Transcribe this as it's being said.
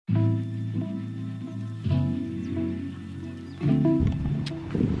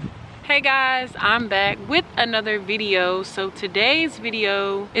Hey guys, I'm back with another video. So today's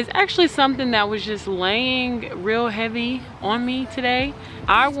video is actually something that was just laying real heavy on me today.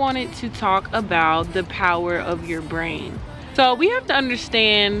 I wanted to talk about the power of your brain. So we have to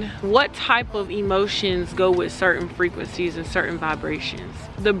understand what type of emotions go with certain frequencies and certain vibrations.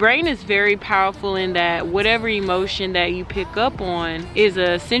 The brain is very powerful in that whatever emotion that you pick up on is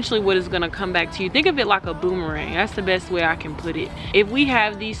essentially what is going to come back to you. Think of it like a boomerang. That's the best way I can put it. If we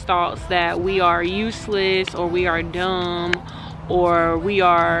have these thoughts that we are useless or we are dumb or we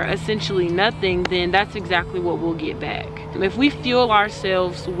are essentially nothing, then that's exactly what we'll get back. If we fuel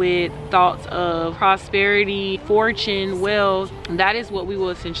ourselves with thoughts of prosperity, fortune, wealth, that is what we will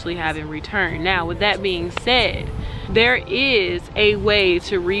essentially have in return. Now, with that being said, there is a way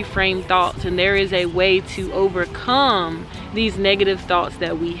to reframe thoughts and there is a way to overcome these negative thoughts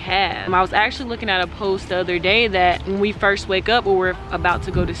that we have. I was actually looking at a post the other day that when we first wake up or we're about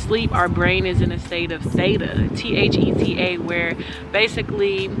to go to sleep, our brain is in a state of theta, T-H-E-T-A, where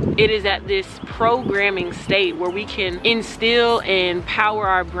basically it is at this programming state where we can instill and power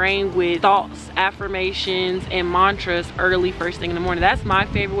our brain with thoughts, affirmations, and mantras early first thing in the morning. That's my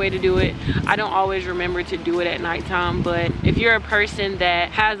favorite way to do it. I don't always remember to do it at nighttime, but if you're a person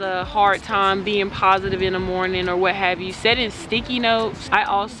that has a hard time being positive in the morning or what have you, set in sticky notes. I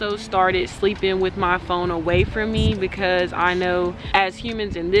also started sleeping with my phone away from me because I know as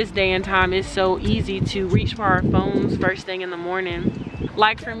humans in this day and time, it's so easy to reach for our phones first thing in the morning.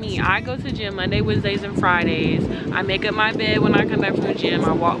 Like for me, I go to gym Monday, Wednesdays, and Fridays. I make up my bed when I come back from the gym.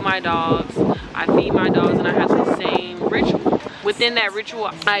 I walk my dogs, I feed my dogs, and I have the same ritual. Within that ritual,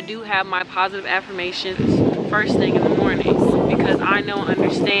 I do have my positive affirmations first thing in the morning because I know and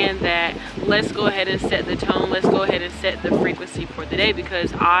understand that let's go ahead and set the tone, let's go ahead and set the frequency for the day,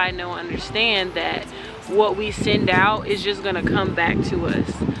 because I know and understand that what we send out is just going to come back to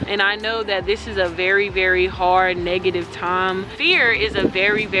us. And I know that this is a very, very hard negative time. Fear is a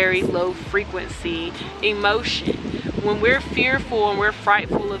very, very low frequency emotion. When we're fearful and we're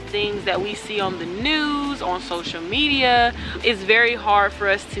frightful of things that we see on the news, on social media, it's very hard for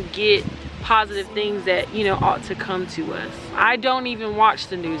us to get positive things that, you know, ought to come to us. I don't even watch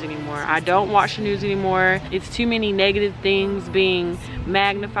the news anymore. I don't watch the news anymore. It's too many negative things being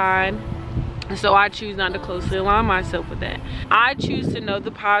magnified. So I choose not to closely align myself with that. I choose to know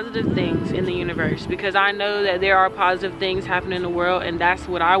the positive things in the universe because I know that there are positive things happening in the world, and that's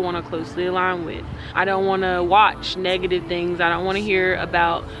what I want to closely align with. I don't want to watch negative things. I don't want to hear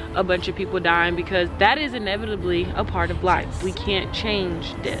about a bunch of people dying because that is inevitably a part of life. We can't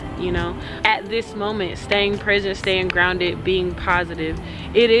change death, you know. At this moment, staying present, staying grounded, being positive,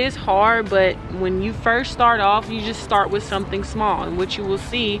 it is hard, but when you first start off, you just start with something small. And what you will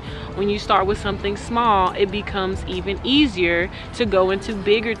see when you start with something small, it becomes even easier to go into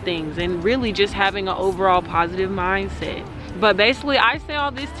bigger things and really just having an overall positive mindset. But basically, I say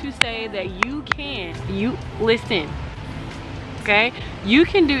all this to say that you listen, okay? You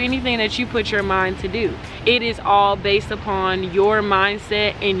can do anything that you put your mind to do. It is all based upon your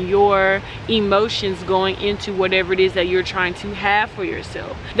mindset and your emotions going into whatever it is that you're trying to have for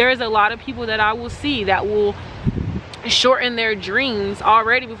yourself. There is a lot of people that I will see that will shorten their dreams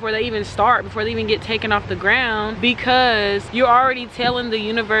already before they even start, before they even get taken off the ground, because you're already telling the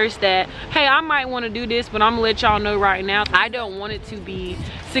universe that, hey, I might want to do this, but I'm gonna let y'all know right now, I don't want it to be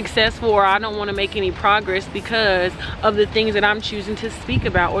successful, or I don't want to make any progress because of the things that I'm choosing to speak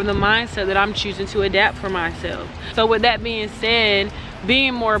about or the mindset that I'm choosing to adapt for myself. So with that being said,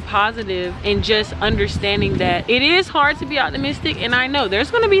 being more positive and just understanding that it is hard to be optimistic, and I know there's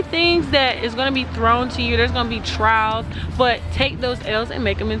going to be things that is going to be thrown to you, there's going to be trials, but take those L's and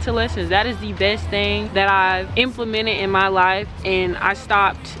make them into lessons. That is the best thing that I've implemented in my life, and I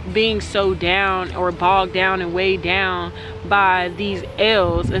stopped being so down or bogged down and weighed down by these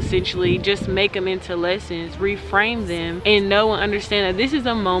L's. Essentially just make them into lessons, reframe them, and know and understand that this is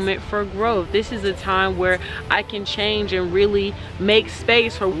a moment for growth. This is a time where I can change and really make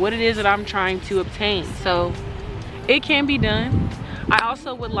space for what it is that I'm trying to obtain. So it can be done. I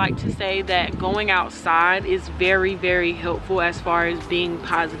also would like to say that going outside is very, very helpful as far as being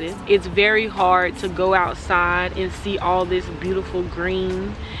positive. It's very hard to go outside and see all this beautiful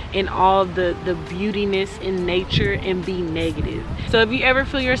green and all the beautiness in nature and be negative. So if you ever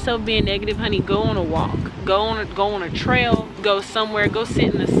feel yourself being negative, honey, go on a walk, go on a trail, go somewhere, go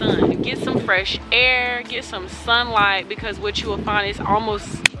sit in the sun, get some fresh air, get some sunlight, because what you will find is almost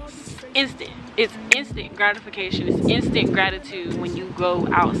instant. It's instant gratification. It's instant gratitude when you go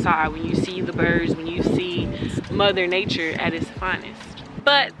outside, when you see the birds, when you see Mother Nature at its finest.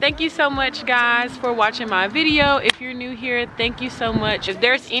 But thank you so much guys for watching my video. If you're new here, thank you so much. If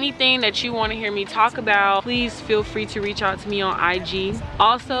there's anything that you want to hear me talk about, please feel free to reach out to me on IG.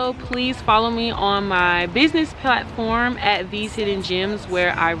 Also, please follow me on my business platform at V's Hidden Gems,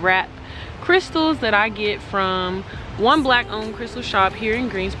 where I wrap crystals that I get from one black-owned crystal shop here in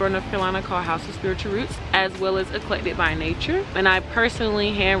Greensboro, North Carolina called House of Spiritual Roots, as well as Eclectic by Nature. And I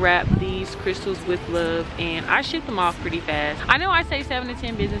personally hand wrap these crystals with love, and I ship them off pretty fast. I know I say 7 to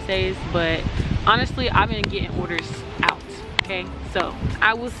 10 business days, but honestly, I've been getting orders out, okay? So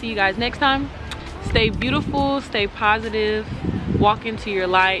I will see you guys next time. Stay beautiful, stay positive, walk into your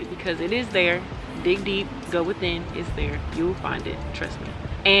light, because it is there. Dig deep, go within, it's there. You will find it, trust me.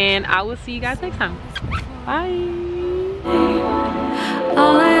 And I will see you guys next time. Bye.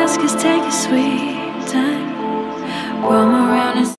 All I ask is take your sweet time, roam around and